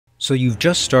So you've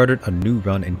just started a new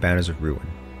run in Banners of Ruin.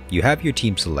 You have your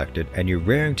team selected and you're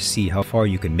raring to see how far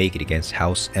you can make it against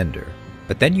House Ender.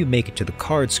 But then you make it to the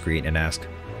card screen and ask,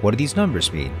 what do these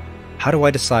numbers mean? How do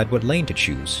I decide what lane to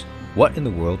choose? What in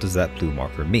the world does that blue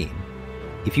marker mean?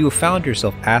 If you have found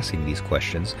yourself asking these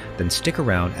questions, then stick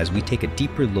around as we take a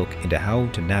deeper look into how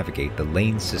to navigate the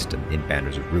lane system in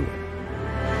Banners of Ruin.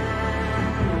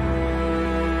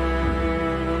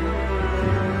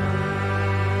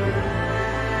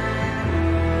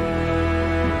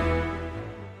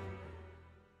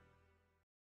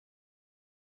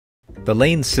 The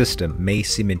lane system may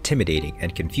seem intimidating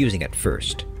and confusing at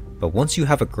first, but once you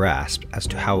have a grasp as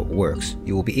to how it works,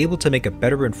 you will be able to make a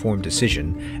better informed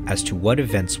decision as to what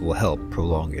events will help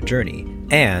prolong your journey,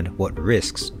 and what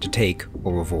risks to take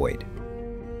or avoid.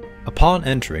 Upon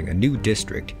entering a new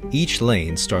district, each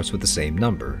lane starts with the same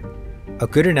number. A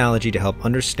good analogy to help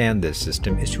understand this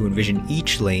system is to envision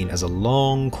each lane as a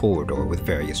long corridor with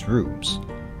various rooms,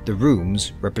 the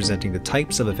rooms representing the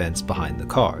types of events behind the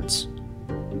cards.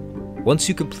 Once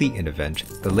you complete an event,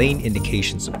 the lane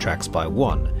indication subtracts by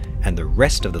 1, and the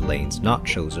rest of the lanes not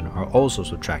chosen are also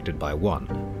subtracted by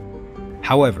 1.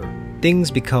 However, things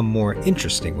become more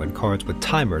interesting when cards with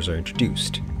timers are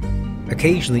introduced.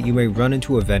 Occasionally you may run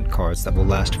into event cards that will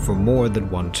last for more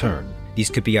than one turn. These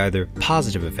could be either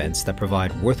positive events that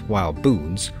provide worthwhile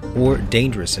boons, or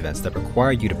dangerous events that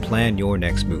require you to plan your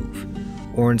next move,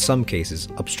 or in some cases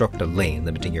obstruct a lane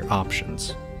limiting your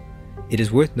options. It is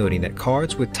worth noting that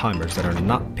cards with timers that are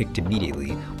not picked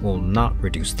immediately will not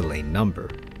reduce the lane number.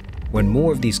 When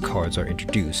more of these cards are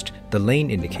introduced, the lane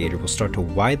indicator will start to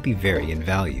widely vary in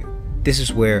value. This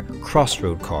is where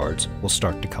crossroad cards will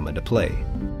start to come into play.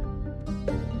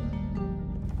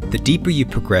 The deeper you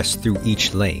progress through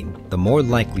each lane, the more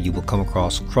likely you will come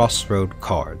across crossroad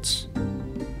cards.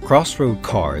 Crossroad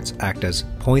cards act as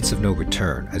points of no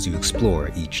return as you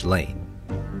explore each lane.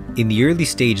 In the early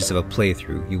stages of a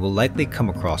playthrough, you will likely come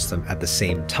across them at the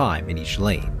same time in each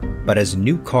lane, but as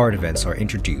new card events are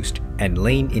introduced and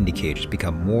lane indicators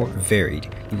become more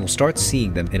varied, you will start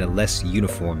seeing them in a less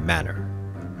uniform manner.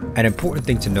 An important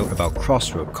thing to note about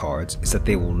crossroad cards is that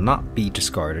they will not be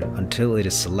discarded until it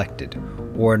is selected,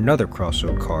 or another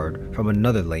crossroad card from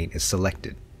another lane is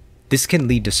selected. This can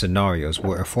lead to scenarios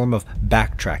where a form of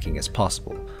backtracking is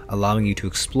possible, allowing you to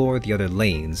explore the other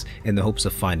lanes in the hopes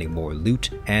of finding more loot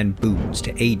and boons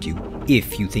to aid you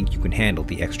if you think you can handle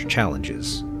the extra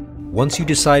challenges. Once you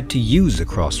decide to use a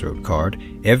crossroad card,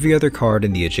 every other card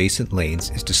in the adjacent lanes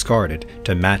is discarded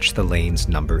to match the lane's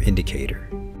number indicator.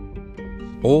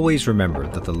 Always remember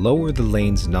that the lower the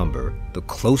lane's number, the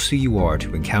closer you are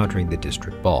to encountering the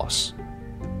district boss.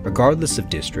 Regardless of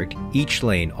district, each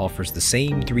lane offers the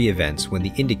same 3 events when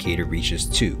the indicator reaches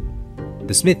 2.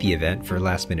 The smithy event for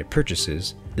last-minute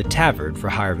purchases, the tavern for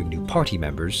hiring new party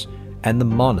members, and the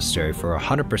monastery for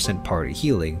 100% party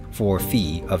healing for a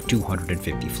fee of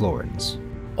 250 florins.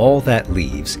 All that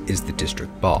leaves is the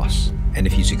district boss, and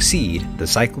if you succeed, the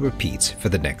cycle repeats for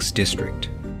the next district.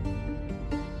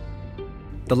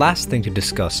 The last thing to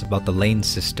discuss about the lane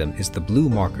system is the blue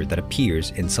marker that appears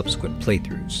in subsequent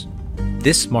playthroughs.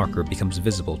 This marker becomes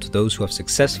visible to those who have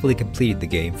successfully completed the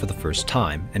game for the first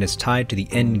time and is tied to the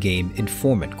endgame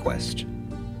Informant quest.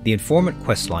 The Informant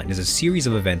questline is a series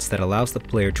of events that allows the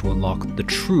player to unlock the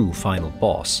true final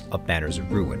boss of Banners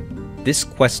of Ruin. This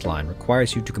questline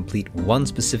requires you to complete one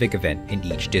specific event in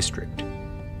each district.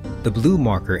 The blue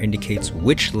marker indicates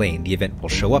which lane the event will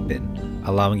show up in,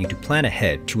 allowing you to plan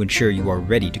ahead to ensure you are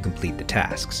ready to complete the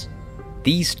tasks.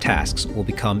 These tasks will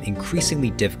become increasingly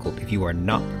difficult if you are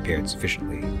not prepared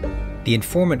sufficiently. The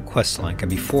Informant questline can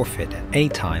be forfeit at any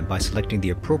time by selecting the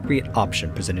appropriate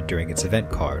option presented during its event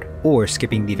card, or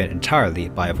skipping the event entirely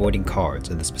by avoiding cards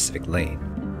in the specific lane.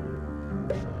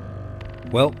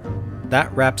 Well,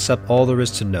 that wraps up all there is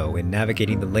to know in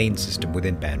navigating the lane system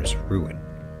within Banners of Ruin.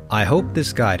 I hope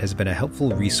this guide has been a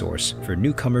helpful resource for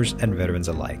newcomers and veterans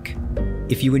alike.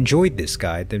 If you enjoyed this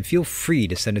guide, then feel free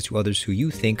to send it to others who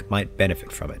you think might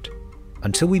benefit from it.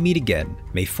 Until we meet again,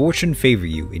 may fortune favor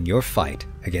you in your fight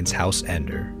against House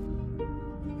Ender.